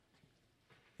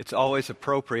It's always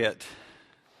appropriate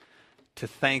to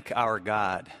thank our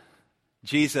God.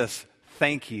 Jesus,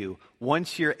 thank you.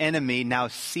 Once your enemy, now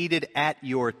seated at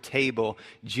your table.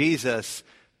 Jesus,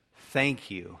 thank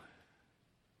you.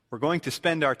 We're going to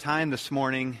spend our time this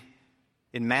morning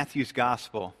in Matthew's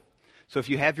Gospel. So if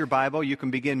you have your Bible, you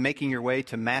can begin making your way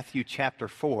to Matthew chapter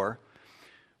 4.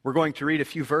 We're going to read a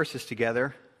few verses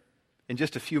together in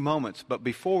just a few moments. But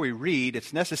before we read,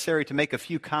 it's necessary to make a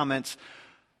few comments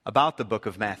about the book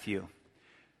of Matthew.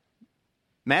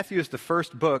 Matthew is the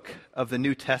first book of the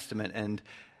New Testament, and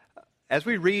as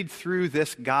we read through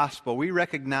this gospel, we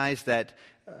recognize that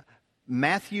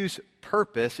Matthew's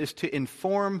purpose is to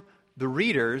inform the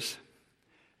readers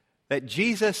that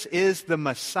Jesus is the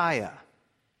Messiah.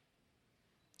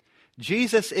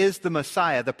 Jesus is the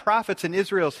Messiah. The prophets in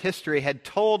Israel's history had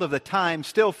told of the time,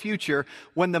 still future,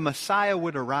 when the Messiah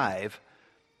would arrive,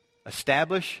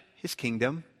 establish his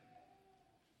kingdom,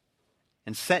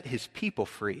 and set his people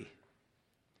free.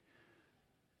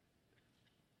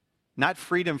 Not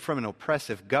freedom from an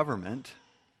oppressive government,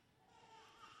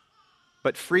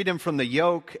 but freedom from the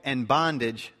yoke and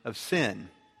bondage of sin.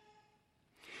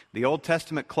 The Old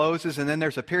Testament closes, and then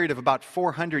there's a period of about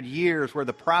 400 years where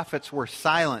the prophets were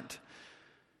silent.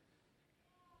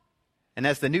 And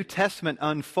as the New Testament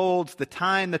unfolds, the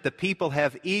time that the people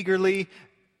have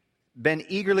been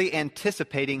eagerly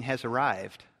anticipating has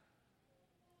arrived.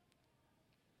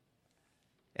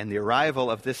 And the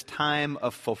arrival of this time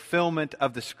of fulfillment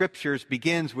of the Scriptures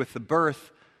begins with the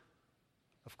birth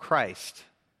of Christ.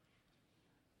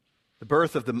 The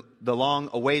birth of the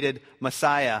long-awaited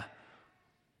Messiah.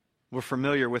 We're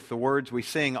familiar with the words we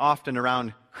sing often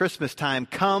around Christmas time.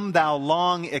 Come, thou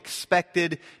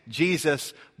long-expected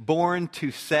Jesus, born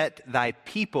to set thy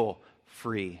people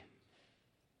free.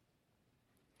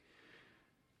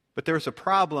 But there's a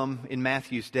problem in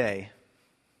Matthew's day.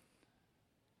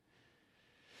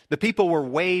 The people were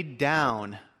weighed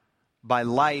down by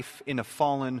life in a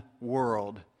fallen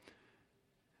world.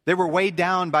 They were weighed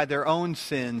down by their own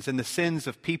sins and the sins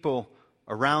of people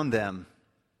around them.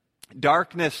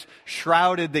 Darkness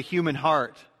shrouded the human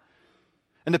heart,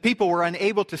 and the people were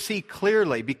unable to see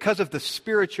clearly because of the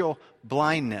spiritual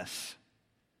blindness.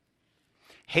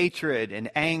 Hatred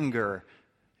and anger,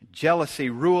 jealousy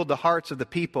ruled the hearts of the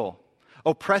people.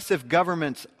 Oppressive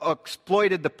governments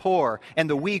exploited the poor, and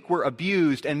the weak were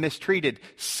abused and mistreated.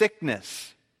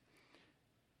 Sickness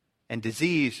and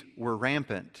disease were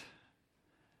rampant.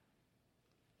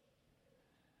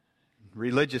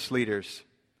 Religious leaders,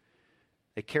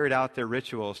 they carried out their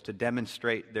rituals to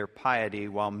demonstrate their piety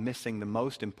while missing the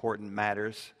most important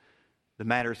matters, the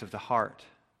matters of the heart.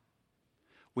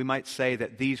 We might say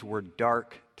that these were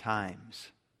dark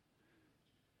times.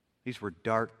 These were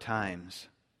dark times.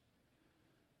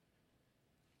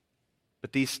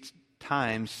 But these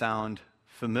times sound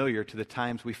familiar to the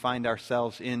times we find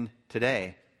ourselves in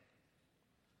today.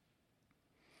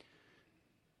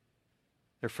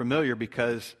 They're familiar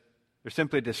because they're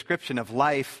simply a description of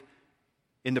life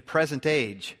in the present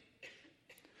age.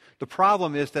 The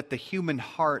problem is that the human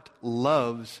heart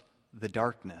loves the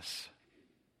darkness.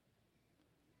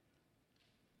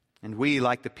 And we,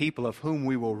 like the people of whom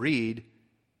we will read,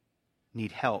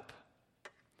 need help.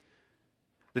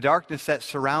 The darkness that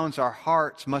surrounds our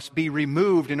hearts must be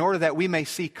removed in order that we may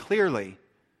see clearly.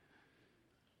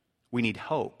 We need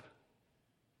hope.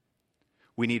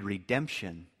 We need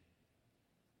redemption.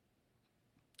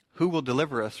 Who will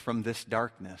deliver us from this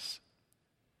darkness?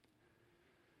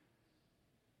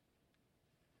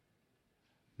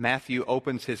 Matthew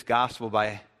opens his gospel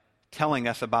by telling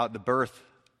us about the birth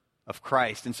of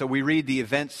Christ. And so we read the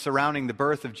events surrounding the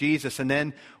birth of Jesus, and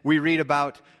then we read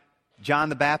about John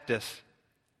the Baptist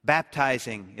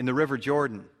baptizing in the River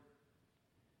Jordan.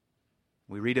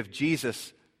 We read of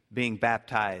Jesus being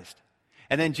baptized.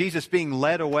 And then Jesus being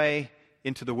led away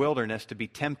into the wilderness to be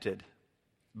tempted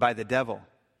by the devil.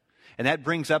 And that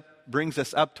brings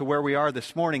us up to where we are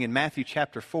this morning in Matthew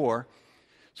chapter 4.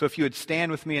 So if you would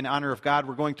stand with me in honor of God,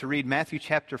 we're going to read Matthew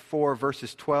chapter 4,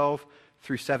 verses 12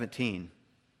 through 17.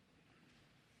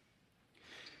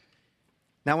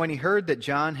 Now when he heard that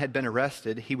John had been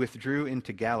arrested, he withdrew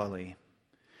into Galilee.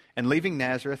 And leaving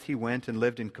Nazareth, he went and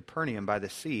lived in Capernaum by the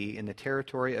sea in the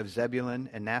territory of Zebulun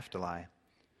and Naphtali,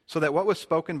 so that what was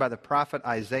spoken by the prophet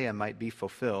Isaiah might be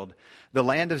fulfilled. The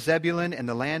land of Zebulun and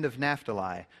the land of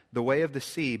Naphtali, the way of the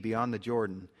sea beyond the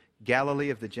Jordan, Galilee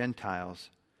of the Gentiles.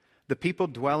 The people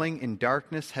dwelling in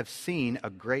darkness have seen a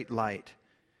great light.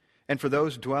 And for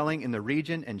those dwelling in the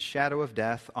region and shadow of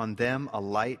death, on them a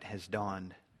light has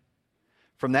dawned.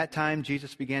 From that time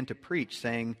Jesus began to preach,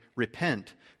 saying,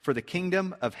 Repent, for the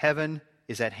kingdom of heaven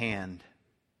is at hand.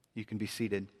 You can be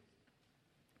seated.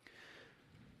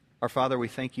 Our Father, we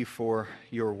thank you for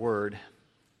your word,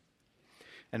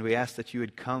 and we ask that you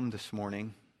would come this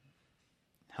morning,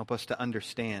 help us to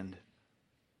understand.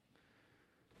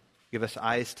 Give us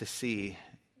eyes to see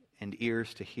and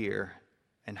ears to hear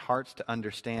and hearts to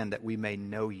understand that we may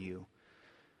know you.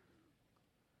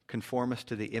 Conform us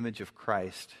to the image of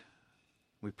Christ.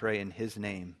 We pray in his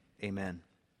name. Amen.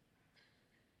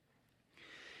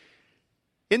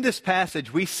 In this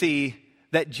passage, we see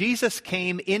that Jesus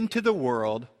came into the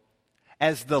world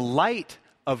as the light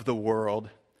of the world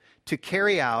to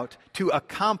carry out, to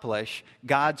accomplish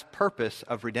God's purpose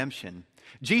of redemption.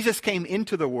 Jesus came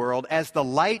into the world as the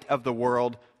light of the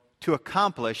world to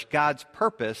accomplish God's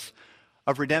purpose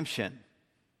of redemption.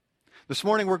 This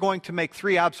morning we're going to make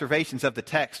 3 observations of the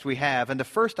text we have, and the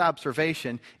first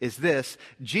observation is this: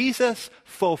 Jesus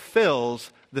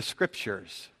fulfills the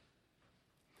Scriptures.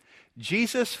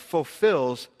 Jesus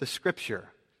fulfills the Scripture.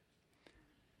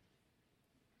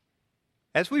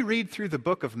 As we read through the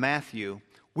book of Matthew,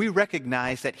 we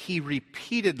recognize that he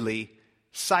repeatedly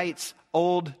cites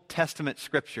Old Testament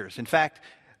Scriptures. In fact,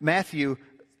 Matthew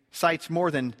cites more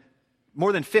than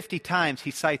 50 times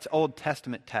he cites Old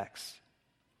Testament texts.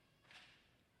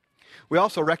 We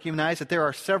also recognize that there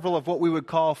are several of what we would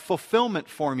call fulfillment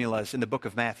formulas in the book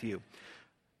of Matthew.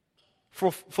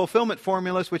 Fulfillment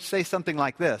formulas which say something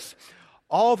like this: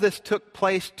 all this took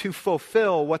place to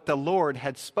fulfill what the Lord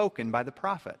had spoken by the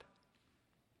prophet.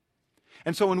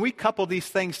 And so when we couple these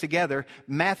things together,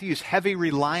 Matthew's heavy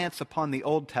reliance upon the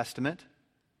Old Testament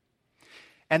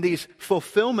and these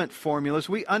fulfillment formulas,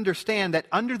 we understand that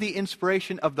under the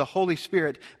inspiration of the Holy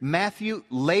Spirit, Matthew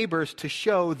labors to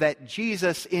show that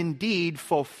Jesus indeed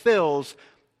fulfills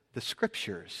the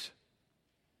Scriptures.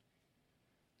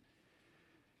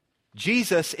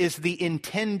 Jesus is the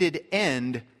intended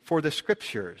end for the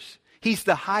Scriptures. He's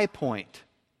the high point.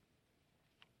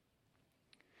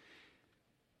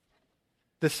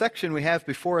 The section we have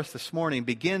before us this morning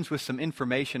begins with some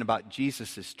information about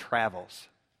Jesus' travels.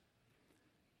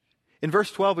 In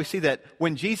verse 12, we see that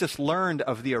when Jesus learned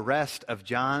of the arrest of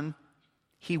John,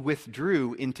 he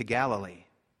withdrew into Galilee.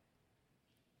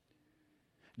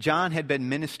 John had been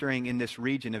ministering in this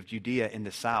region of Judea in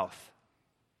the south.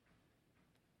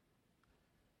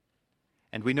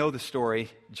 And we know the story.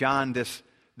 John,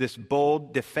 this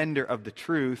bold defender of the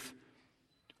truth,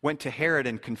 went to Herod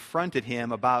and confronted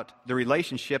him about the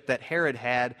relationship that Herod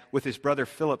had with his brother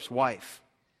Philip's wife.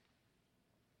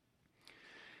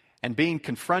 And being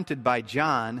confronted by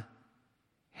John,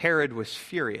 Herod was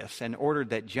furious and ordered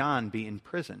that John be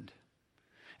imprisoned.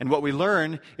 And what we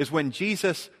learn is when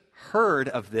Jesus heard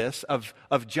of this, of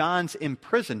John's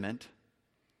imprisonment,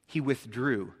 he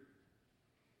withdrew.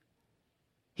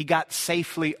 He got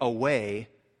safely away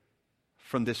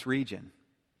from this region.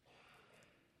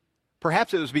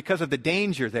 Perhaps it was because of the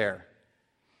danger there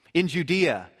in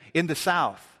Judea, in the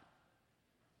south.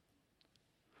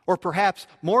 Or perhaps,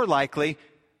 more likely,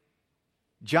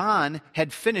 John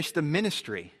had finished the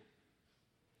ministry.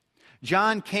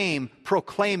 John came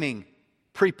proclaiming,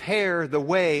 "Prepare the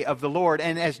way of the Lord."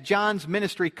 And as John's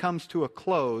ministry comes to a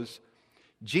close,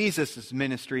 Jesus'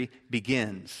 ministry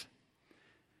begins.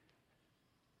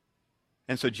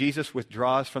 And so Jesus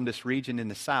withdraws from this region in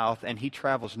the south, and he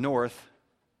travels north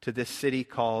to this city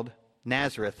called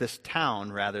Nazareth, this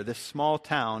small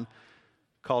town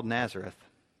called Nazareth.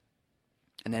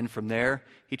 And then from there,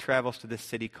 he travels to this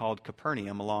city called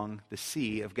Capernaum along the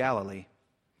Sea of Galilee.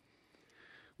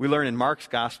 We learn in Mark's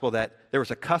gospel that there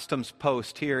was a customs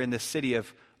post here in this city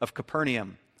of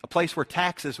Capernaum, a place where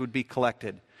taxes would be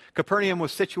collected. Capernaum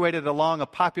was situated along a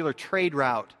popular trade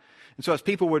route. And so as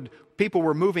people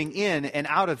were moving in and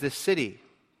out of this city,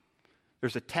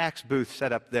 there's a tax booth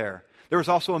set up there. There was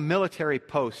also a military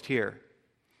post here.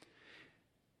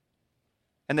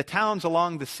 And the towns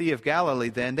along the Sea of Galilee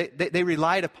then, they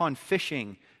relied upon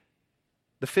fishing,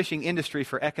 the fishing industry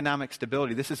for economic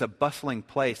stability. This is a bustling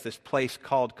place, this place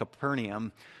called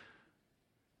Capernaum,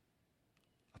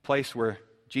 a place where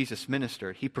Jesus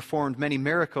ministered. He performed many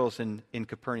miracles in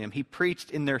Capernaum. He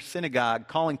preached in their synagogue,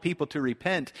 calling people to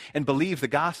repent and believe the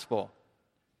gospel.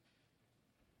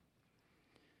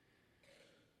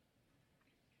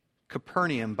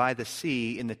 Capernaum by the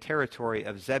sea in the territory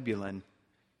of Zebulun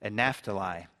and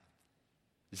Naphtali.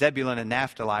 Zebulun and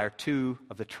Naphtali are 2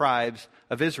 of the tribes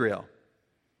of Israel.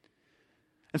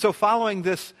 And so following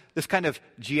this kind of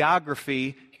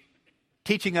geography,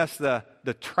 teaching us the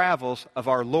travels of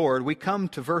our Lord, we come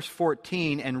to verse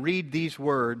 14 and read these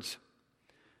words: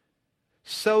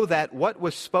 "So that what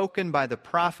was spoken by the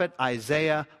prophet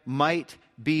Isaiah might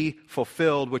be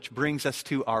fulfilled," which brings us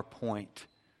to our point.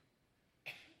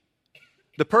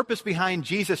 The purpose behind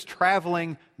Jesus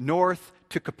traveling north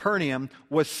to Capernaum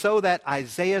was so that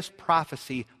Isaiah's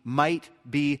prophecy might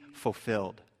be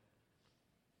fulfilled.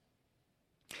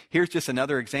 Here's just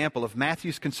another example of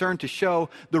Matthew's concern to show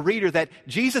the reader that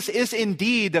Jesus is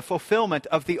indeed the fulfillment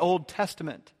of the Old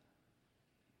Testament.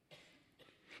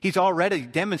 He's already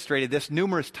demonstrated this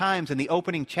numerous times in the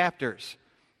opening chapters.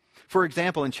 For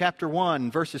example, in chapter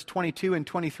 1, verses 22 and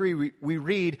 23, we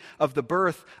read of the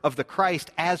birth of the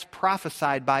Christ as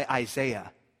prophesied by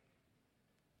Isaiah.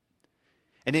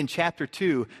 And in chapter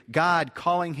 2, God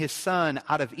calling his son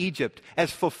out of Egypt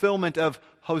as fulfillment of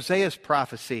Hosea's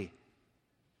prophecy.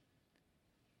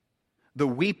 The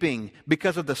weeping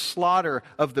because of the slaughter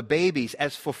of the babies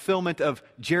as fulfillment of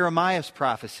Jeremiah's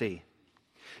prophecy.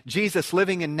 Jesus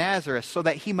living in Nazareth so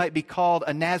that he might be called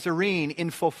a Nazarene in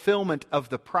fulfillment of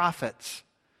the prophets.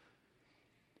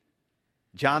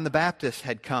 John the Baptist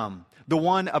had come, the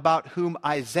one about whom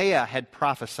Isaiah had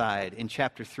prophesied in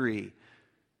chapter 3.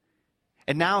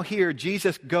 And now here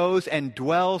Jesus goes and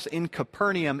dwells in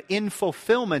Capernaum in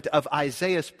fulfillment of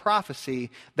Isaiah's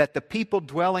prophecy that the people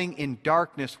dwelling in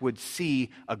darkness would see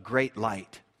a great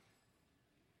light.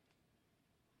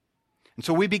 And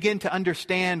so we begin to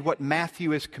understand what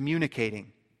Matthew is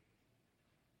communicating.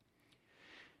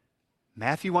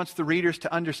 Matthew wants the readers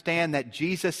to understand that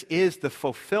Jesus is the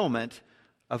fulfillment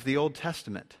of the Old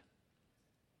Testament.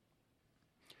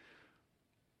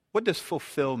 What does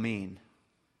fulfill mean?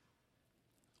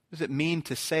 What does it mean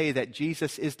to say that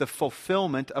Jesus is the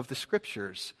fulfillment of the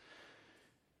Scriptures?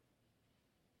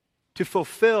 To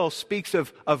fulfill speaks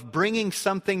of bringing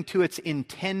something to its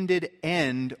intended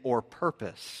end or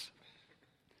purpose.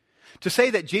 To say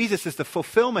that Jesus is the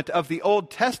fulfillment of the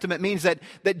Old Testament means that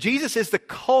Jesus is the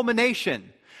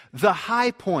culmination, the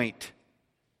high point,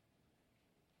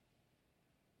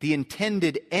 the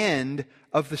intended end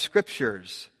of the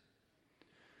Scriptures.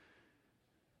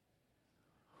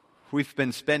 We've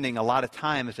been spending a lot of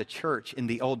time as a church in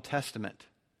the Old Testament,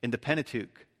 in the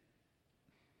Pentateuch.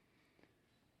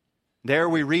 There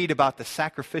we read about the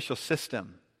sacrificial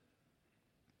system.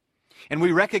 And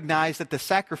we recognize that the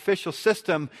sacrificial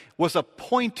system was a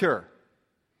pointer.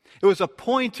 It was a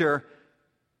pointer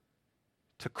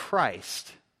to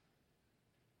Christ.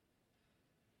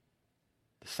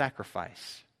 The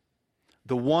sacrifice.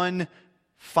 The one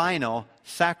final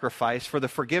sacrifice for the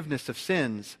forgiveness of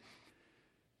sins.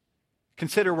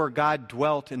 Consider where God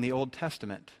dwelt in the Old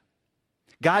Testament.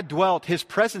 God dwelt, His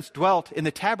presence dwelt in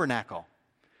the tabernacle.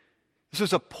 This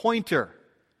was a pointer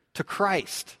to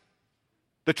Christ,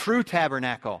 the true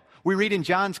tabernacle. We read in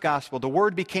John's Gospel, the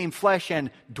Word became flesh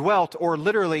and dwelt, or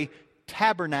literally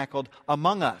tabernacled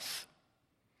among us.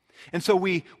 And so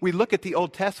we look at the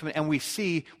Old Testament and we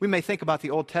may think about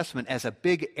the Old Testament as a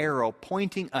big arrow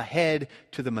pointing ahead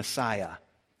to the Messiah.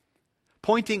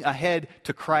 Pointing ahead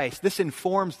to Christ. This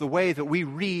informs the way that we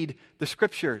read the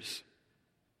Scriptures.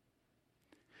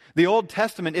 The Old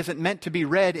Testament isn't meant to be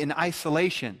read in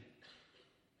isolation.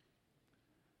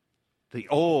 The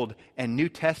Old and New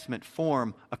Testament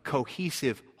form a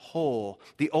cohesive whole.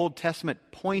 The Old Testament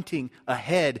pointing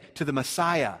ahead to the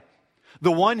Messiah,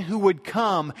 the one who would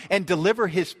come and deliver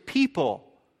His people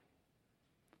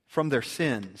from their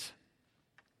sins.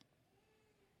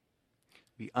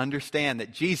 We understand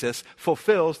that Jesus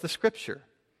fulfills the Scripture.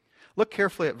 Look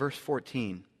carefully at verse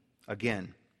 14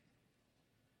 again.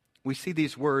 We see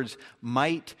these words,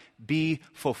 might be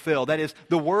fulfilled. That is,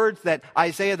 the words that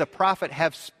Isaiah the prophet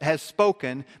has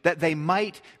spoken, that they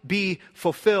might be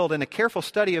fulfilled. And a careful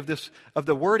study of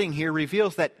the wording here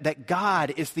reveals that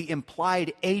God is the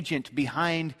implied agent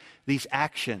behind these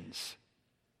actions.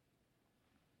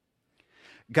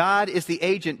 God is the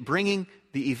agent bringing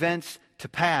the events to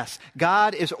pass.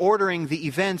 God is ordering the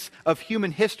events of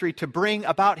human history to bring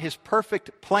about His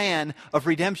perfect plan of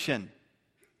redemption.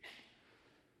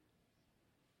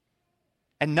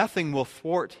 And nothing will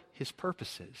thwart His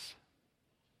purposes.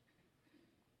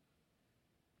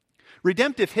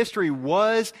 Redemptive history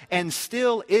was and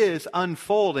still is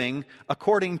unfolding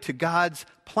according to God's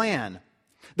plan.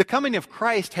 The coming of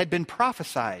Christ had been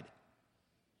prophesied.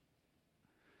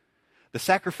 The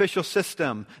sacrificial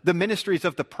system, the ministries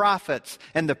of the prophets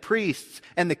and the priests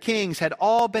and the kings had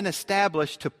all been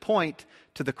established to point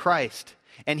to the Christ.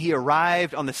 And He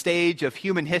arrived on the stage of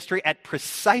human history at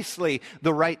precisely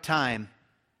the right time.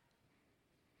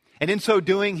 And in so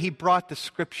doing, He brought the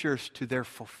Scriptures to their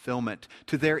fulfillment,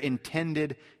 to their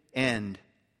intended end.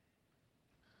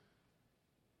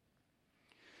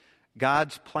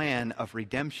 God's plan of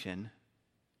redemption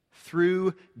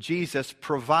through Jesus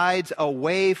provides a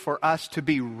way for us to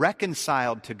be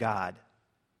reconciled to God.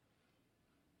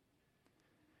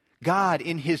 God,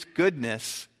 in His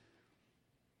goodness,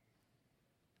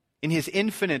 in His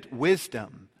infinite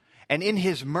wisdom, and in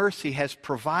His mercy, has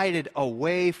provided a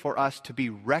way for us to be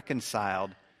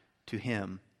reconciled to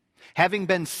Him. Having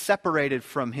been separated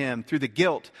from Him through the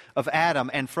guilt of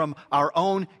Adam and from our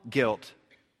own guilt,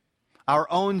 our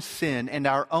own sin, and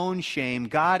our own shame,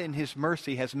 God in His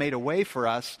mercy has made a way for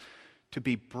us to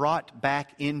be brought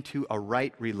back into a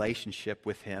right relationship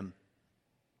with Him.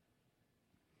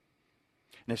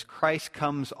 And as Christ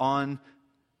comes on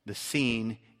the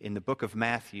scene in the book of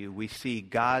Matthew, we see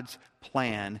God's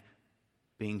plan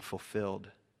being fulfilled.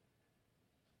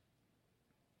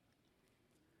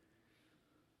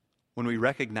 When we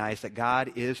recognize that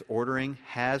God is ordering,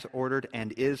 has ordered,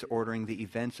 and is ordering the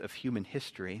events of human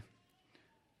history,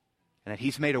 and that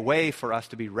He's made a way for us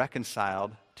to be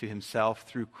reconciled to Himself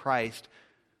through Christ,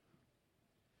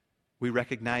 we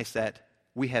recognize that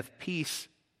we have peace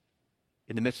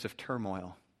in the midst of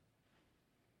turmoil.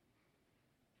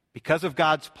 Because of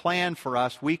God's plan for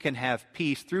us, we can have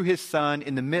peace through His Son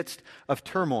in the midst of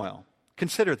turmoil.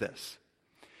 Consider this.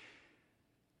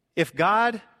 If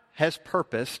God has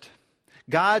purposed,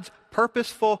 God's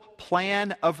purposeful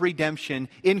plan of redemption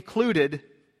included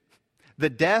the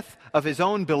death of His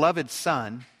own beloved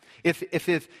Son, if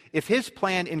His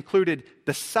plan included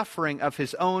the suffering of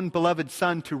His own beloved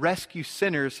Son to rescue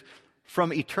sinners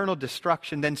from eternal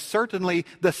destruction, then certainly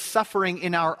the suffering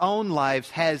in our own lives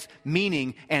has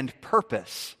meaning and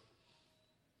purpose.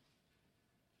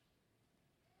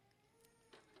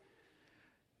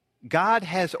 God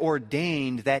has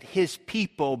ordained that His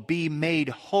people be made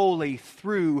holy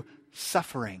through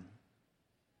suffering.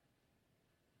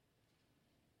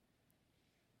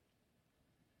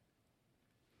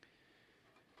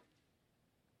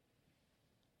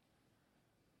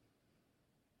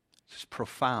 This is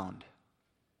profound.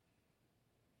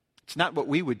 It's not what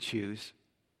we would choose.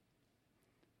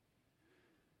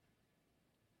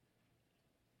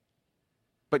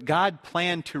 But God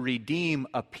planned to redeem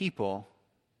a people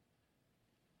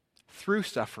through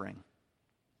suffering.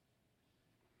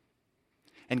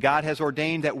 And God has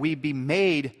ordained that we be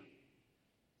made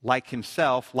like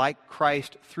Himself, like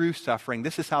Christ, through suffering.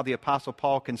 This is how the Apostle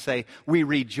Paul can say, we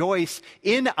rejoice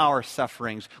in our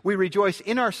sufferings. We rejoice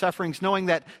in our sufferings knowing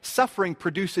that suffering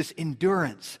produces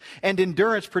endurance, and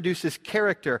endurance produces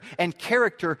character, and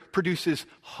character produces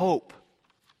hope.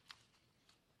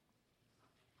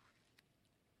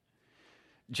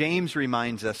 James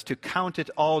reminds us to count it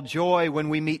all joy when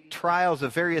we meet trials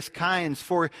of various kinds,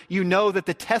 for you know that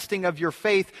the testing of your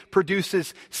faith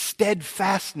produces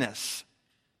steadfastness.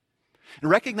 And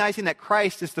recognizing that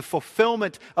Christ is the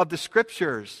fulfillment of the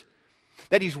Scriptures,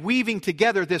 that He's weaving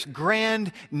together this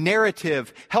grand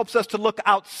narrative, helps us to look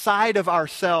outside of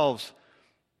ourselves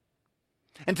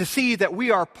and to see that we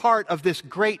are part of this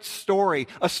great story,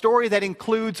 a story that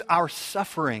includes our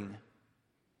suffering.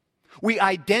 We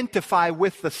identify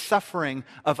with the suffering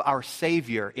of our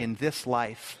Savior in this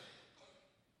life,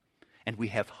 and we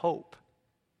have hope.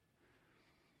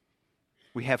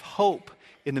 We have hope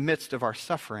in the midst of our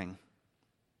suffering.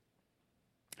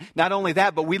 Not only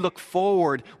that, but we look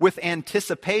forward with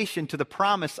anticipation to the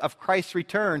promise of Christ's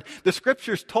return. The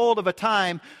Scriptures told of a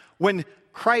time when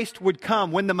Christ would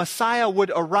come, when the Messiah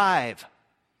would arrive.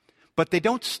 But they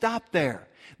don't stop there.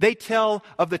 They tell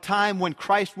of the time when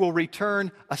Christ will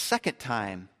return a second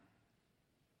time.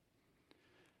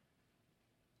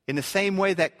 In the same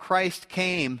way that Christ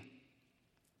came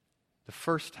the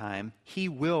first time, He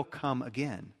will come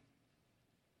again.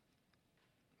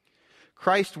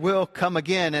 Christ will come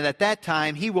again, and at that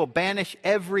time He will banish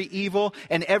every evil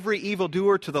and every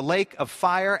evildoer to the lake of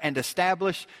fire and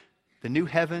establish the new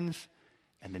heavens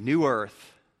and the new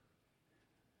earth.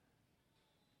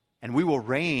 And we will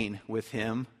reign with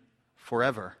Him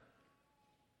forever.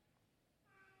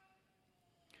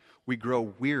 We grow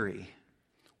weary.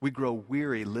 We grow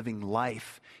weary living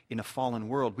life in a fallen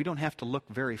world. We don't have to look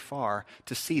very far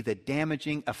to see the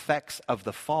damaging effects of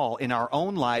the fall in our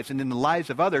own lives and in the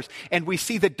lives of others. And we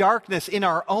see the darkness in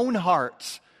our own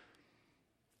hearts.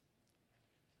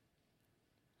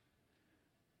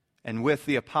 And with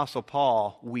the Apostle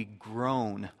Paul, we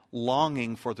groan,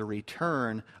 longing for the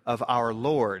return of our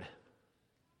Lord.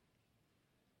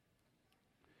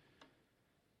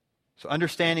 So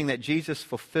understanding that Jesus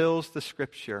fulfills the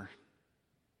Scripture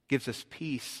gives us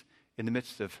peace in the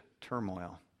midst of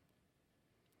turmoil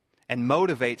and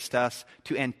motivates us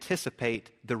to anticipate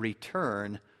the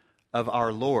return of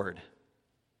our Lord.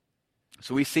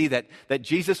 So we see that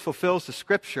Jesus fulfills the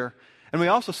Scripture, and we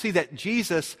also see that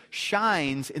Jesus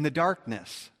shines in the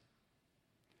darkness.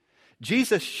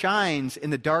 Jesus shines in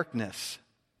the darkness.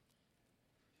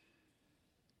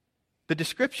 The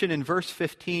description in verse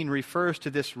 15 refers to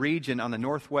this region on the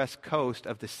northwest coast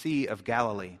of the Sea of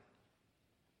Galilee.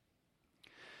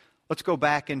 Let's go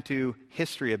back into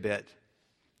history a bit,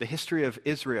 the history of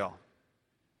Israel.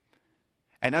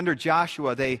 And under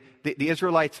Joshua, the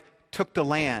Israelites took the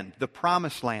land, the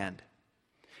promised land.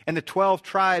 And the 12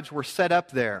 tribes were set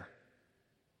up there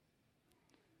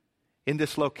in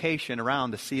this location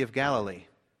around the Sea of Galilee,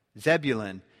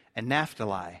 Zebulun and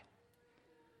Naphtali.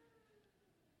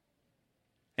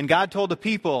 And God told the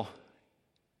people,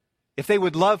 if they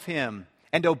would love Him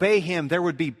and obey Him, there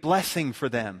would be blessing for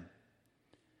them.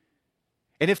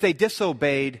 And if they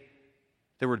disobeyed,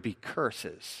 there would be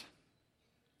curses.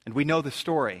 And we know the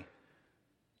story.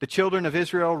 The children of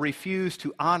Israel refused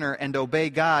to honor and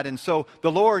obey God. And so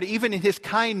the Lord, even in His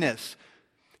kindness,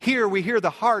 here we hear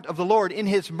the heart of the Lord. In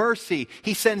His mercy,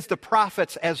 He sends the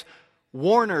prophets as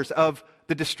warners of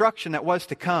the destruction that was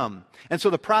to come. And so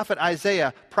the prophet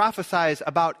Isaiah prophesies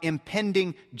about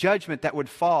impending judgment that would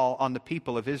fall on the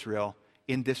people of Israel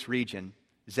in this region,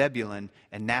 Zebulun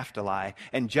and Naphtali.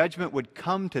 And judgment would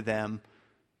come to them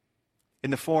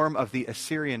in the form of the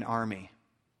Assyrian army.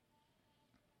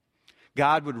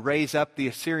 God would raise up the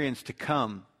Assyrians to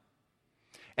come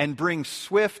and bring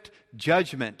swift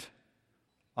judgment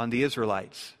on the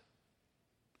Israelites.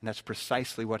 And that's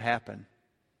precisely what happened.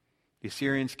 The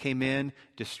Assyrians came in,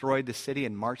 destroyed the city,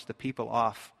 and marched the people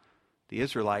off, the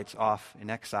Israelites off in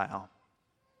exile.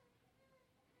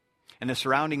 And the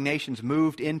surrounding nations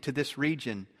moved into this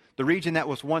region, the region that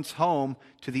was once home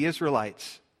to the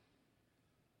Israelites,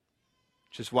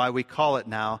 which is why we call it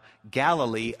now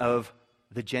Galilee of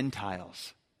the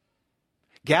Gentiles,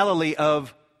 Galilee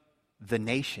of the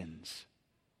nations.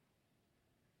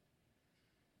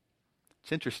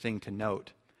 It's interesting to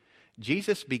note,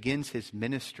 Jesus begins His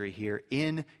ministry here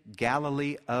in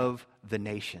Galilee of the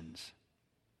nations,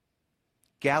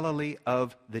 Galilee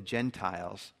of the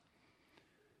Gentiles.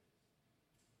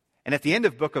 And at the end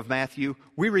of the book of Matthew,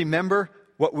 we remember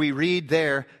what we read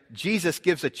there. Jesus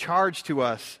gives a charge to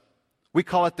us. We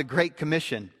call it the Great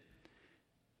Commission.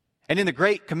 And in the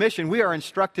Great Commission, we are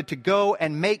instructed to go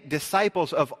and make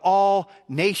disciples of all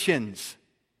nations.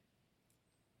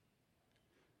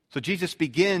 So Jesus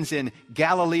begins in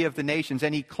Galilee of the nations,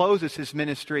 and He closes His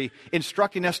ministry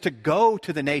instructing us to go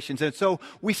to the nations. And so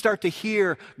we start to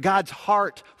hear God's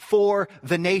heart for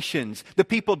the nations, the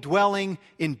people dwelling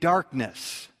in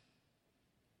darkness.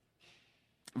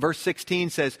 Verse 16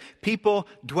 says, people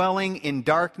dwelling in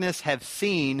darkness have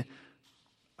seen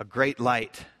a great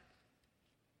light.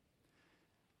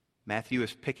 Matthew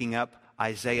is picking up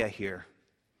Isaiah here.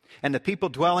 And the people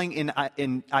dwelling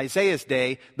in Isaiah's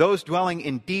day, those dwelling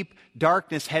in deep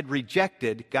darkness, had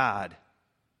rejected God.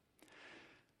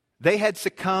 They had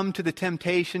succumbed to the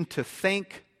temptation to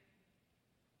think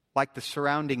like the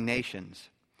surrounding nations.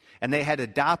 And they had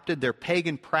adopted their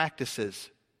pagan practices.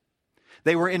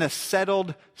 They were in a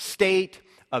settled state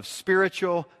of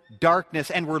spiritual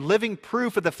darkness and were living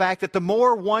proof of the fact that the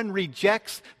more one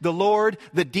rejects the Lord,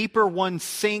 the deeper one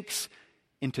sinks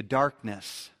into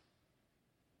darkness.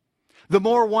 The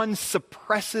more one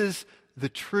suppresses the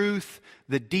truth,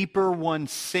 the deeper one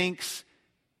sinks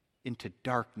into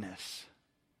darkness.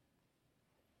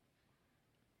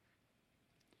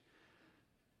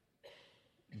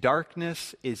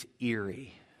 Darkness is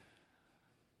eerie.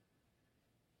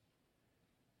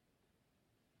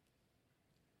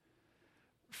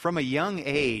 From a young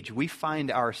age, we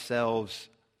find ourselves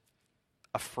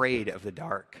afraid of the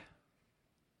dark.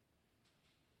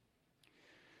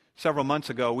 Several months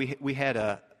ago, we had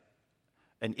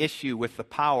an issue with the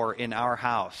power in our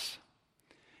house.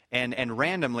 And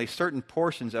randomly, certain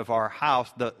portions of our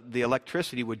house, the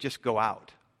electricity would just go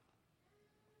out.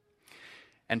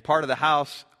 And part of the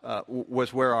house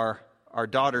was where our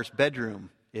daughter's bedroom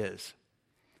is.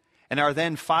 And our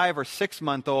then 5 or 6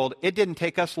 month old, it didn't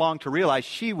take us long to realize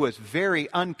she was very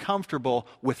uncomfortable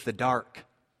with the dark.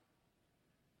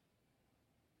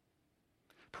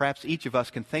 Perhaps each of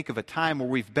us can think of a time where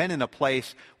we've been in a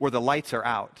place where the lights are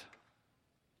out.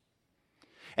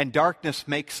 And darkness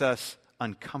makes us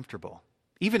uncomfortable,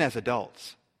 even as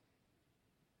adults.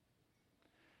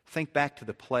 Think back to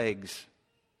the plagues.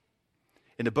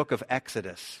 In the book of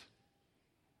Exodus,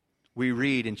 we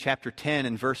read in chapter 10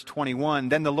 and verse 21,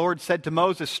 "Then the Lord said to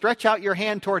Moses, 'Stretch out your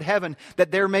hand toward heaven,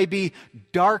 that there may be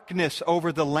darkness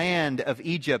over the land of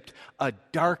Egypt, a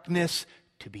darkness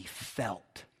to be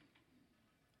felt.'"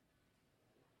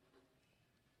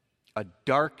 A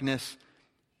darkness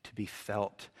to be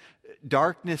felt.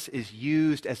 Darkness is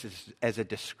used as a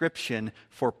description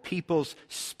for people's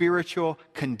spiritual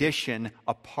condition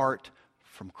apart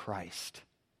from Christ.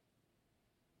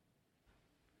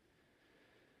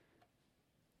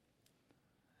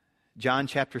 John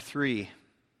chapter 3,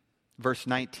 verse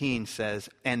 19 says,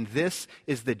 "And this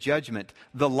is the judgment.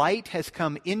 The light has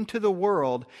come into the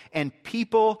world, and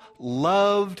people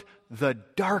loved the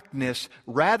darkness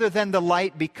rather than the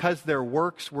light because their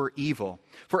works were evil.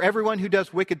 For everyone who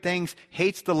does wicked things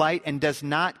hates the light and does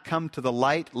not come to the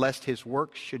light, lest his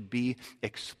works should be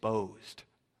exposed."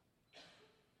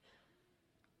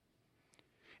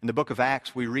 In the book of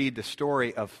Acts, we read the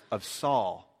story of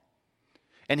Saul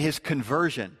and his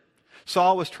conversion.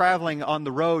 Saul was traveling on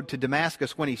the road to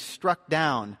Damascus when he struck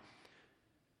down.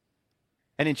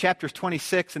 And in chapters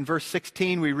 26 and verse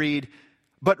 16 we read,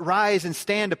 "But rise and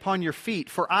stand upon your feet,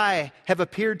 for I have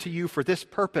appeared to you for this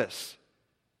purpose,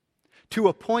 to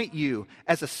appoint you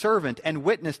as a servant and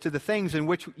witness to the things in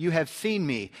which you have seen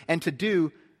me, and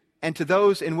to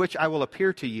those in which I will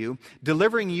appear to you,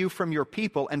 delivering you from your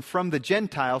people and from the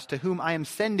Gentiles to whom I am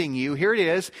sending you." Here it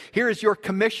is. Here is your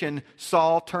commission,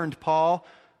 Saul turned Paul.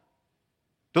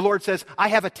 The Lord says, "I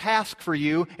have a task for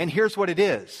you, and here's what it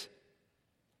is.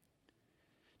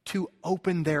 To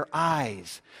open their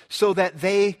eyes so that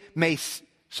they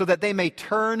may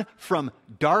turn from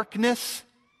darkness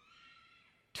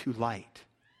to light."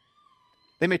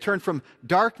 They may turn from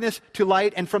darkness to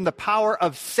light and from the power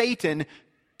of Satan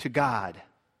to God.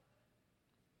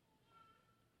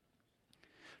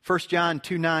 1 John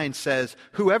 2:9 says,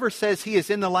 "Whoever says he is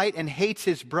in the light and hates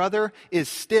his brother is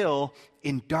still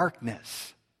in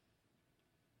darkness."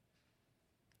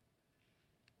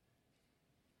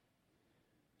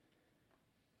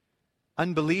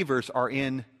 Unbelievers are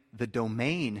in the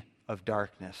domain of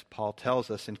darkness, Paul tells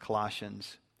us in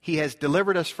Colossians. He has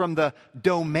delivered us from the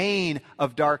domain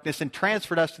of darkness and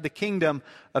transferred us to the kingdom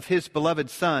of his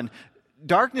beloved Son.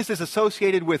 Darkness is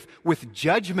associated with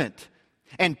judgment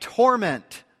and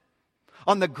torment.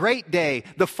 On the great day,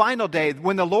 the final day,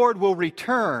 when the Lord will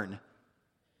return,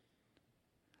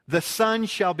 the sun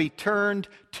shall be turned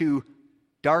to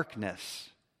darkness.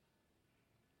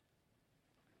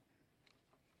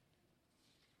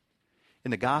 In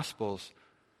the Gospels,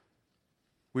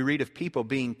 we read of people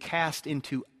being cast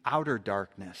into outer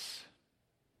darkness.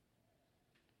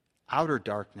 Outer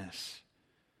darkness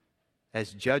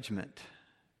as judgment.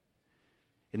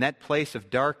 In that place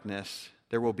of darkness,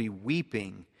 there will be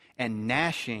weeping and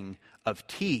gnashing of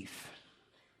teeth.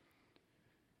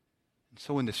 And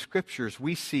so in the Scriptures,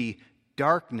 we see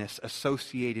darkness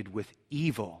associated with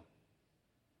evil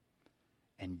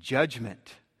and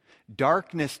judgment.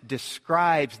 Darkness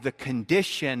describes the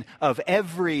condition of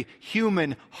every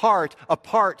human heart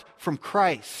apart from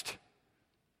Christ.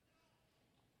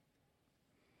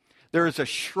 There is a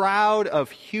shroud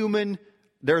of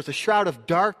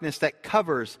darkness that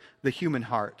covers the human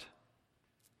heart.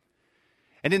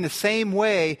 And in the same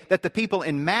way that the people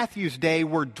in Matthew's day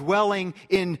were dwelling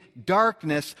in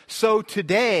darkness, so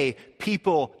today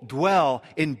people dwell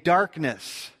in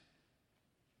darkness.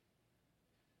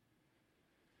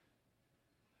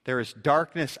 There is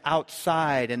darkness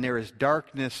outside and there is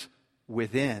darkness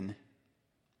within.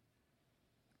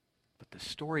 But the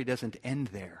story doesn't end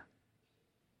there.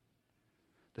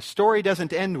 The story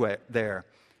doesn't end there.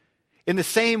 In the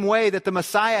same way that the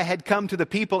Messiah had come to the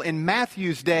people in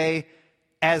Matthew's day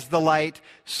as the light,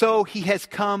 so he has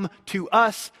come to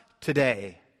us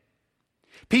today.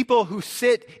 People who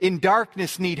sit in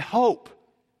darkness need hope.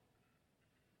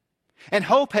 And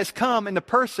hope has come in the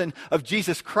person of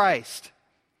Jesus Christ.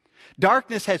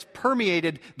 Darkness has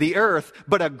permeated the earth,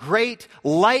 but a great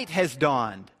light has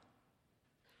dawned.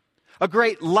 A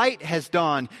great light has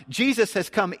dawned. Jesus has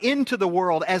come into the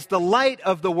world as the light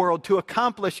of the world to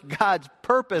accomplish God's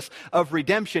purpose of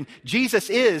redemption. Jesus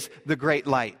is the great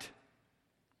light.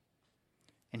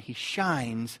 And he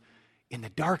shines in the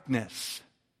darkness.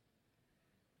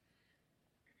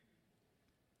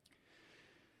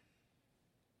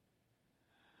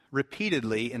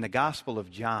 Repeatedly in the Gospel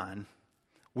of John,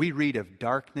 we read of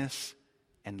darkness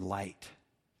and light.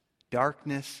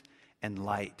 Darkness and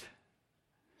light.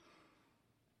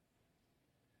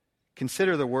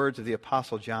 Consider the words of the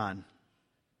Apostle John,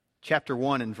 chapter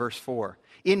 1 and verse 4.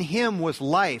 "In him was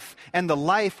life, and the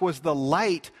life was the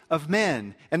light of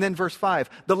men." And then verse 5,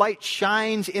 "The light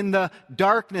shines in the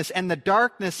darkness, and the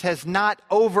darkness has not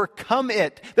overcome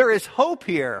it." There is hope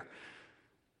here.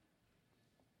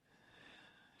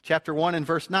 Chapter 1 and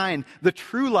verse 9, "The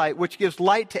true light, which gives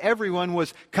light to everyone,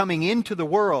 was coming into the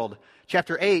world."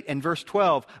 Chapter 8 and verse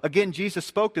 12, again Jesus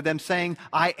spoke to them saying,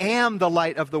 "I am the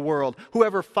light of the world.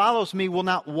 Whoever follows me will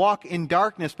not walk in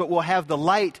darkness, but will have the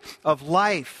light of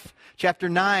life." Chapter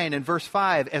 9 and verse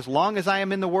 5, as long as I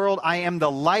am in the world, I am the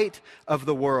light of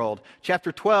the world.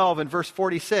 Chapter 12 and verse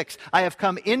 46, I have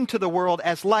come into the world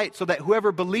as light so that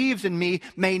whoever believes in me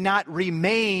may not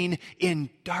remain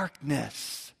in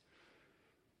darkness.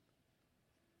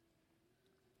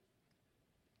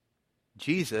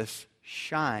 Jesus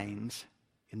shines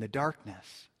in the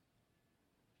darkness.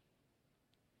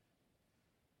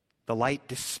 The light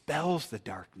dispels the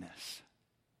darkness.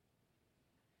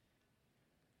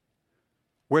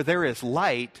 Where there is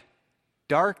light,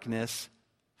 darkness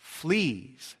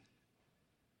flees.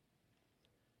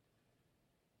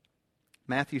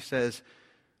 Matthew says,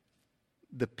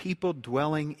 the people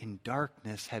dwelling in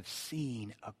darkness have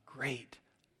seen a great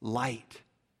light.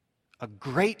 A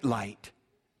great light.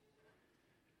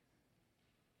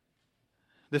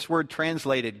 This word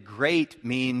translated great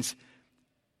means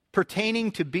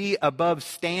pertaining to be above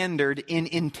standard in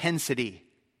intensity.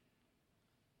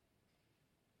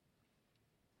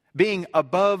 Being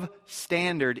above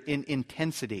standard in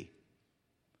intensity.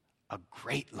 A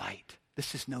great light.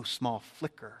 This is no small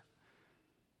flicker.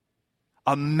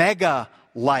 A mega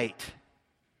light.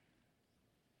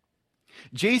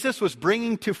 Jesus was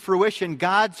bringing to fruition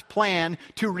God's plan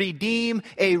to redeem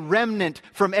a remnant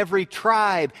from every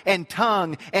tribe and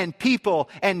tongue and people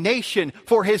and nation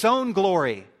for His own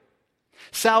glory.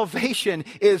 Salvation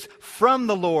is from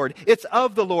the Lord. It's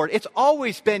of the Lord. It's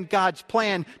always been God's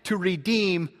plan to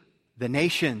redeem the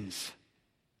nations.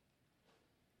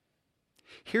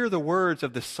 Hear the words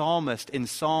of the psalmist in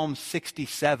Psalm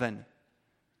 67.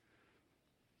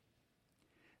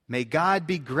 May God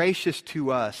be gracious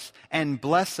to us and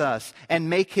bless us and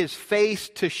make His face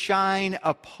to shine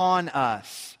upon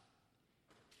us,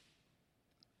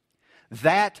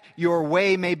 that your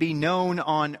way may be known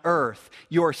on earth,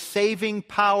 your saving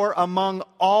power among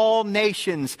all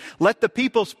nations. Let the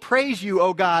peoples praise you,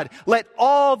 O God. Let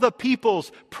all the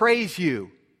peoples praise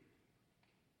you.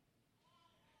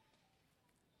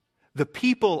 The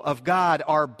people of God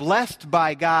are blessed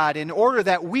by God in order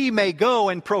that we may go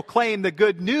and proclaim the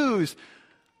good news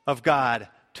of God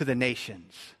to the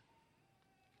nations.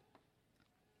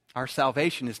 Our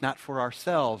salvation is not for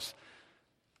ourselves.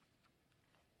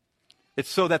 It's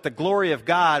so that the glory of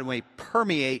God may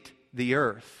permeate the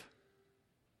earth.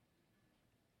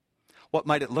 What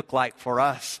might it look like for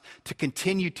us to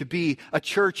continue to be a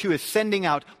church who is sending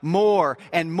out more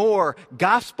and more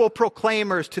gospel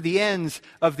proclaimers to the ends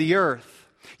of the earth?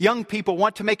 Young people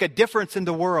want to make a difference in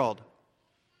the world.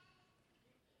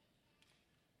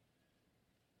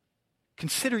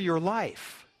 Consider your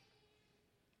life.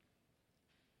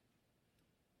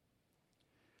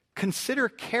 Consider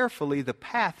carefully the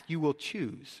path you will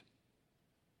choose.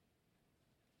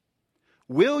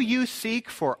 Will you seek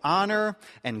for honor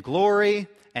and glory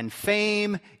and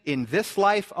fame in this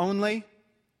life only?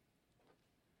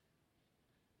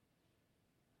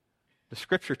 The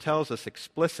Scripture tells us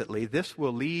explicitly this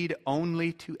will lead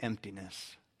only to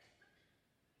emptiness.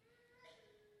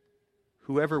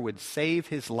 Whoever would save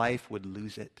his life would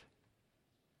lose it.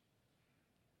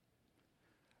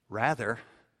 Rather,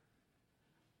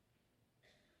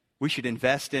 we should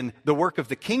invest in the work of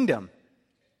the kingdom.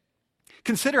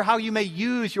 Consider how you may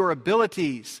use your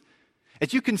abilities.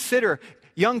 As you consider,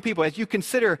 young people, as you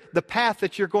consider the path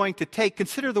that you're going to take,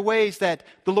 consider the ways that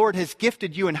the Lord has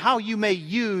gifted you and how you may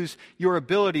use your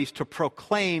abilities to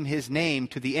proclaim His name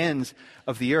to the ends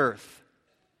of the earth,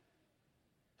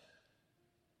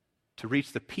 to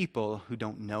reach the people who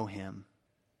don't know Him.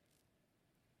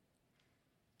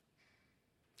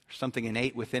 There's something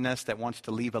innate within us that wants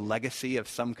to leave a legacy of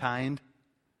some kind.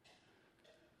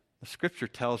 The Scripture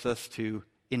tells us to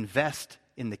invest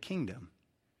in the kingdom,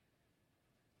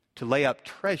 to lay up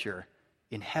treasure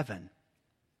in heaven.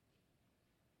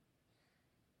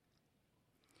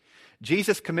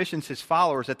 Jesus commissions His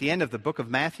followers at the end of the book of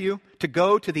Matthew to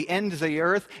go to the ends of the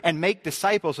earth and make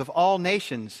disciples of all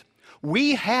nations.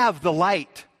 We have the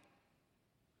light.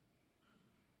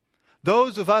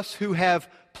 Those of us who have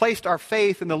placed our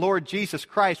faith in the Lord Jesus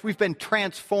Christ, we've been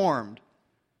transformed,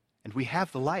 and we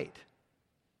have the light.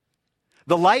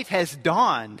 The light has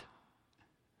dawned.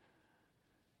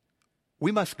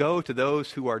 We must go to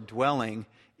those who are dwelling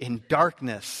in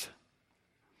darkness.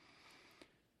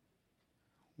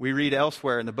 We read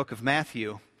elsewhere in the book of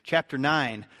Matthew, chapter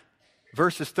 9,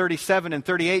 verses 37 and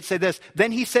 38 say this.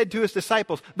 Then He said to His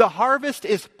disciples, the harvest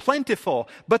is plentiful,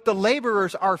 but the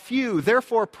laborers are few.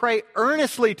 Therefore pray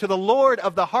earnestly to the Lord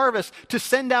of the harvest to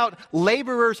send out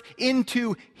laborers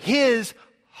into His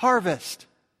harvest.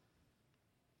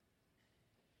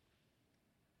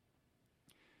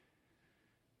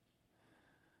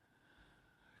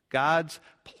 God's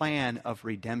plan of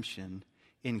redemption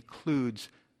includes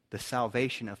the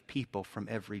salvation of people from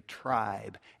every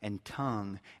tribe and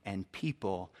tongue and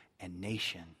people and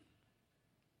nation.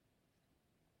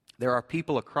 There are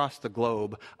people across the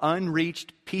globe,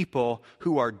 unreached people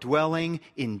who are dwelling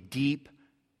in deep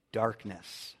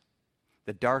darkness.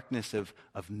 The darkness of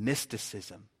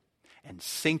mysticism and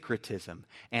syncretism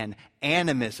and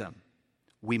animism.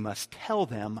 We must tell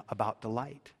them about the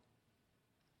light.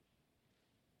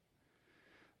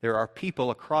 There are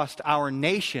people across our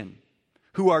nation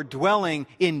who are dwelling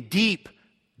in deep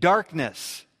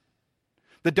darkness.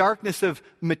 The darkness of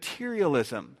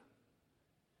materialism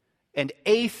and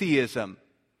atheism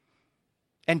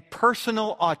and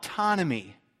personal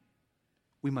autonomy.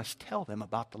 We must tell them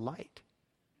about the light.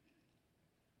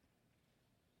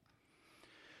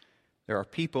 There are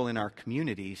people in our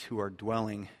communities who are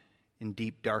dwelling in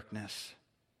deep darkness.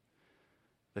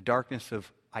 The darkness of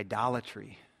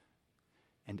idolatry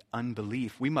and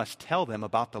unbelief. We must tell them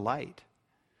about the light.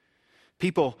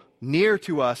 People near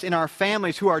to us, in our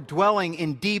families, who are dwelling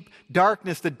in deep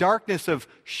darkness, the darkness of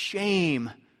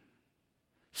shame,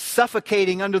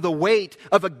 suffocating under the weight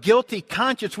of a guilty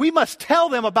conscience. We must tell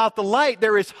them about the light.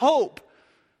 There is hope.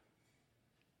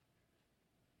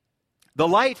 The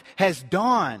light has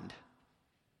dawned.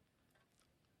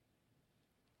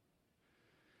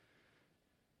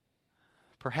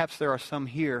 Perhaps there are some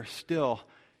here still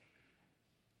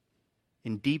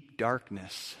in deep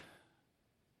darkness.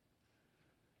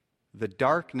 The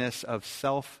darkness of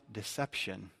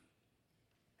self-deception.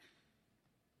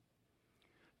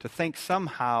 To think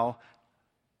somehow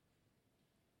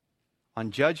on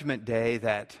Judgment Day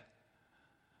that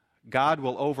God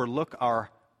will overlook our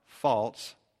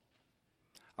faults,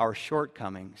 our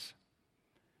shortcomings,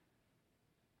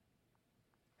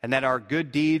 and that our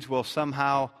good deeds will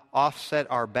somehow offset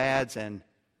our bads and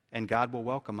God will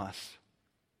welcome us.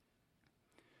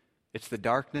 It's the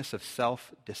darkness of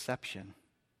self-deception.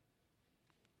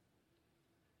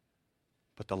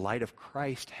 But the light of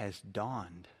Christ has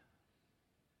dawned.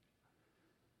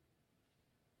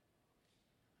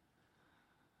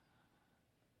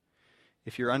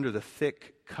 If you're under the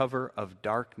thick cover of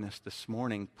darkness this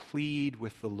morning, plead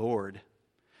with the Lord.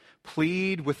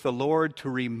 Plead with the Lord to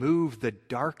remove the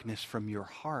darkness from your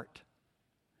heart.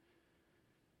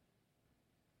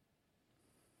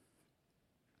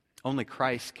 Only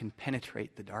Christ can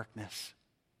penetrate the darkness.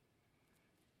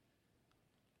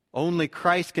 Only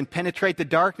Christ can penetrate the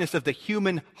darkness of the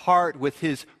human heart with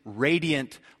His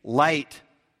radiant light.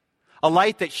 A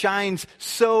light that shines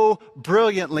so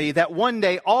brilliantly that one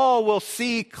day all will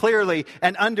see clearly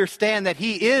and understand that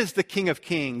He is the King of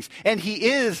Kings and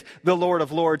He is the Lord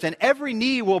of Lords, and every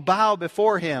knee will bow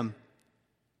before Him.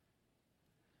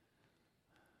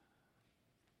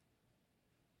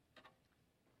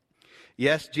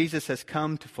 Yes, Jesus has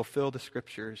come to fulfill the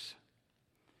Scriptures.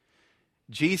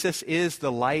 Jesus is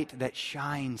the light that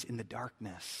shines in the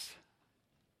darkness.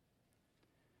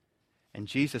 And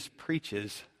Jesus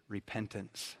preaches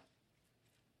repentance.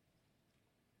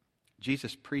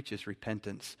 Jesus preaches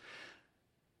repentance.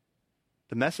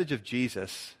 The message of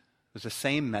Jesus was the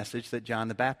same message that John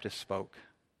the Baptist spoke.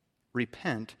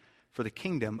 Repent, for the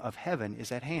kingdom of heaven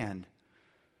is at hand.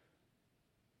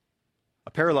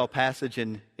 A parallel passage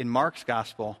in Mark's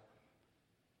gospel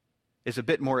is a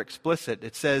bit more explicit.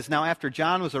 It says, "Now after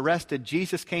John was arrested,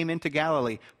 Jesus came into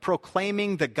Galilee,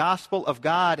 proclaiming the gospel of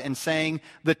God and saying,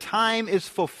 'The time is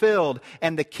fulfilled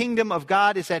and the kingdom of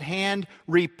God is at hand.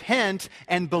 Repent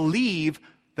and believe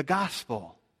the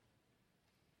gospel.'"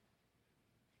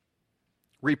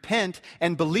 Repent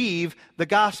and believe the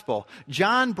gospel.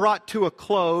 John brought to a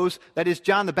close, that is,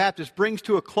 John the Baptist brings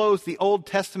to a close the Old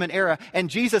Testament era, and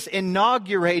Jesus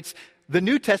inaugurates the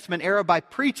New Testament era by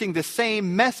preaching the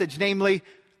same message, namely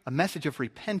a message of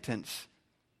repentance.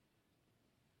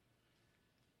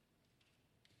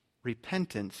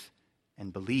 Repentance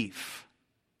and belief.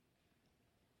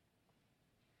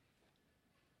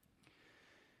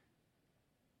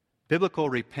 Biblical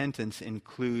repentance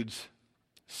includes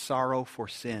sorrow for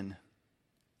sin.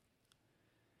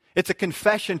 It's a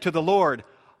confession to the Lord.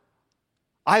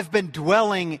 I've been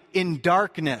dwelling in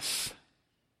darkness.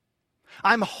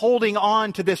 I'm holding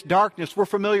on to this darkness. We're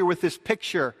familiar with this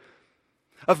picture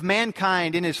of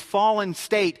mankind in his fallen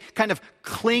state, kind of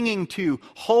clinging to,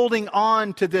 holding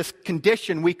on to this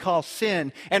condition we call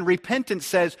sin. And repentance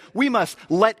says we must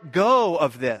let go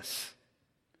of this.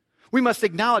 We must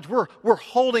acknowledge we're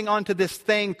holding on to this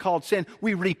thing called sin.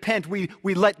 We repent, we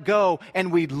let go,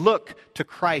 and we look to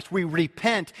Christ. We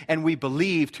repent and we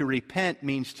believe. To repent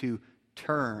means to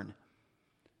turn,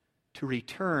 to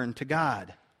return to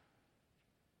God.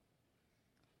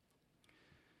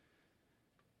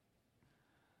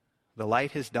 The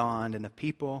light has dawned, and the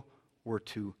people were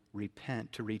to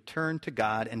repent, to return to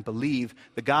God and believe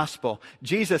the gospel.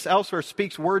 Jesus elsewhere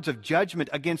speaks words of judgment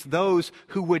against those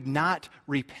who would not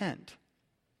repent.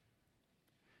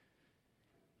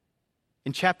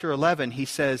 In chapter 11, he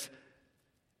says,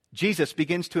 Jesus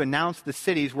begins to announce the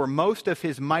cities where most of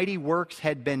his mighty works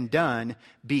had been done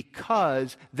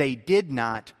because they did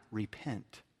not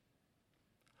repent.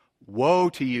 Woe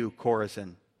to you,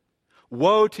 Chorazin!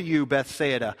 Woe to you,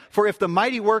 Bethsaida! For if the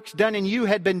mighty works done in you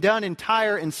had been done in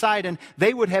Tyre and Sidon,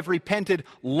 they would have repented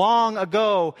long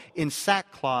ago in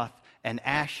sackcloth and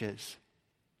ashes.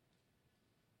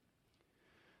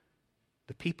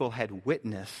 The people had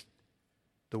witnessed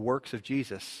the works of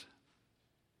Jesus.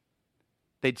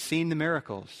 They'd seen the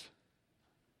miracles.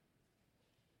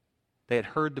 They had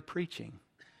heard the preaching.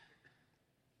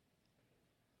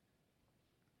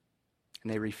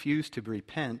 And they refused to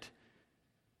repent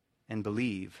and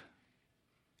believe.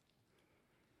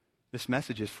 This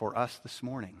message is for us this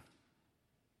morning.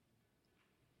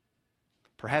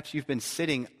 Perhaps you've been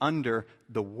sitting under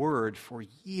the Word for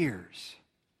years.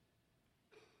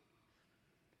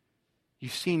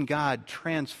 You've seen God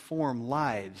transform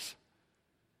lives,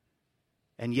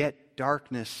 and yet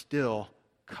darkness still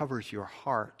covers your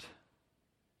heart.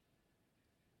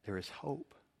 There is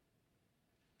hope.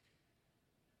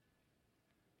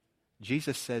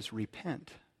 Jesus says,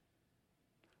 repent.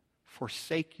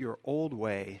 Forsake your old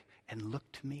way and look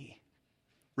to me.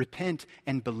 Repent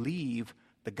and believe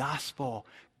the gospel.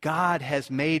 God has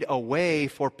made a way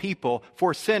for people,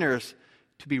 for sinners,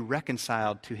 to be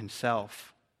reconciled to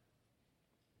himself.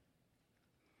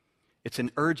 It's an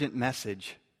urgent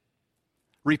message.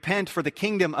 Repent, for the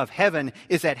kingdom of heaven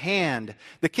is at hand.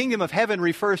 The kingdom of heaven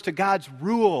refers to God's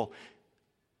rule,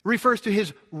 refers to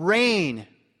his reign.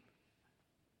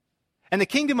 And the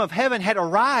kingdom of heaven had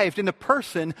arrived in the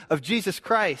person of Jesus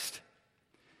Christ.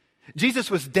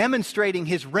 Jesus was demonstrating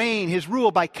his reign, his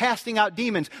rule, by casting out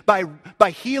demons, by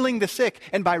healing the sick,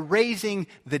 and by raising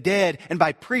the dead, and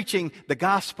by preaching the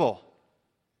gospel.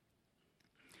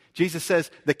 Jesus says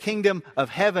the kingdom of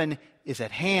heaven is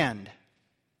at hand.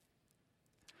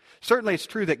 Certainly it's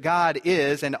true that God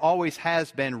is and always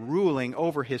has been ruling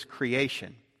over his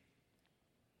creation.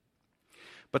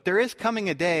 But there is coming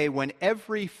a day when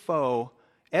every foe,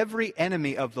 every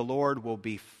enemy of the Lord will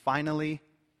be finally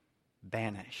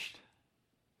banished.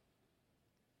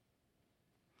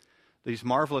 These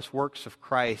marvelous works of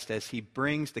Christ as he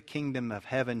brings the kingdom of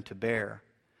heaven to bear,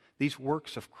 these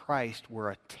works of Christ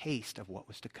were a taste of what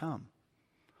was to come.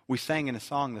 We sang in a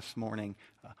song this morning,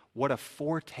 what a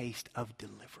foretaste of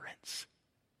deliverance.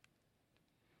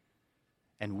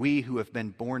 And we who have been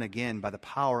born again by the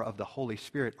power of the Holy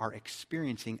Spirit are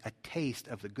experiencing a taste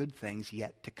of the good things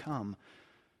yet to come.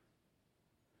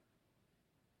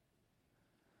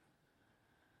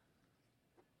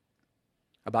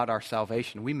 About our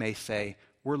salvation, we may say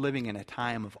we're living in a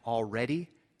time of already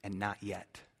and not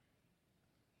yet.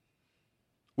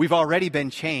 We've already been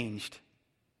changed.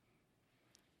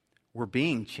 We're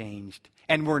being changed.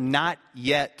 And we're not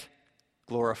yet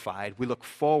glorified. We look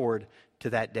forward to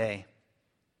that day.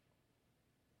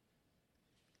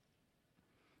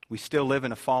 We still live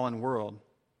in a fallen world.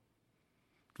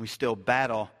 We still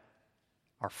battle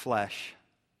our flesh.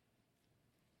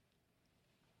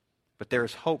 But there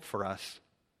is hope for us.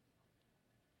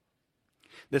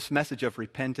 This message of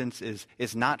repentance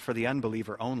is not for the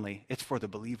unbeliever only. It's for the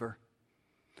believer.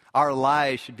 Our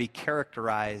lives should be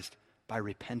characterized by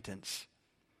repentance.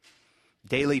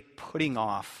 Daily putting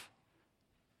off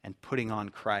and putting on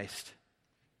Christ.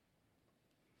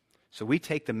 So we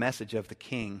take the message of the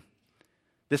King,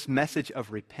 this message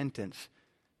of repentance,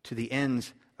 to the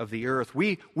ends of the earth.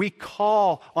 We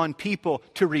call on people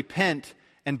to repent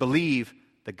and believe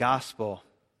the gospel.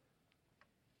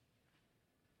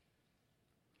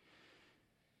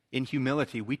 In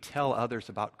humility, we tell others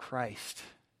about Christ,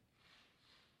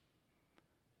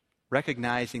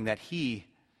 recognizing that he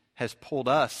has pulled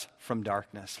us from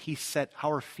darkness. He set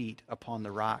our feet upon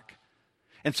the rock.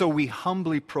 And so we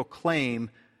humbly proclaim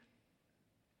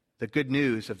the good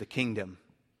news of the kingdom.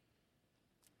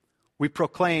 We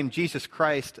proclaim Jesus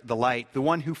Christ, the light, the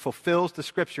one who fulfills the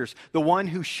scriptures, the one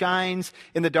who shines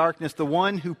in the darkness, the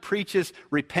one who preaches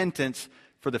repentance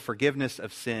for the forgiveness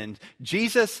of sins.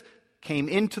 Jesus came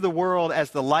into the world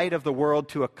as the light of the world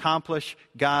to accomplish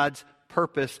God's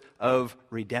purpose of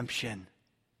redemption.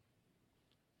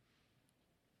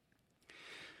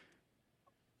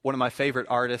 One of my favorite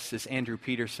artists is Andrew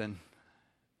Peterson.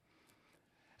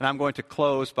 And I'm going to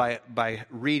close by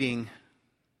reading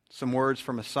some words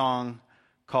from a song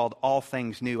called All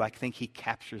Things New. I think he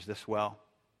captures this well.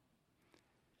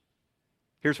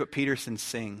 Here's what Peterson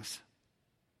sings.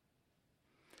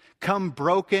 Come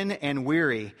broken and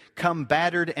weary, come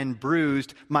battered and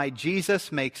bruised, my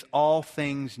Jesus makes all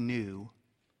things new.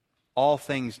 All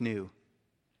things new.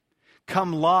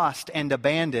 Come lost and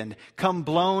abandoned, come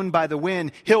blown by the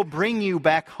wind, He'll bring you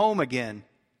back home again.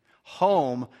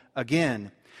 Home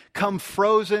again. Come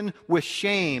frozen with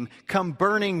shame, come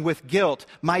burning with guilt,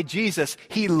 my Jesus,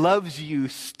 He loves you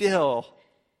still.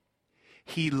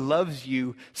 He loves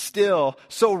you still.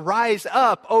 So rise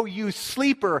up, O you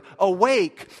sleeper,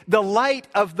 awake. The light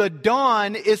of the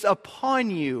dawn is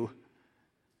upon you.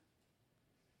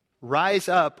 Rise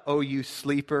up, O you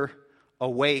sleeper,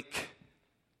 awake.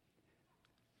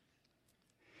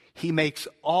 He makes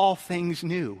all things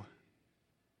new.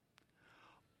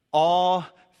 All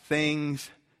things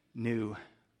new.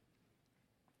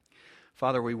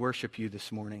 Father, we worship you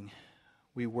this morning.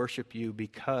 We worship you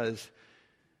because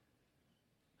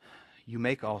you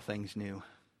make all things new.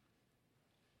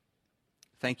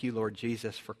 Thank you, Lord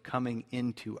Jesus, for coming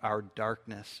into our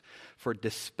darkness, for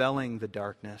dispelling the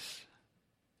darkness,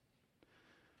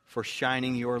 for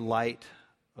shining your light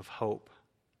of hope.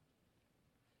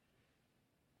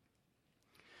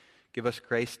 Give us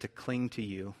grace to cling to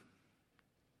you.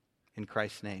 In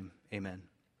Christ's name, amen.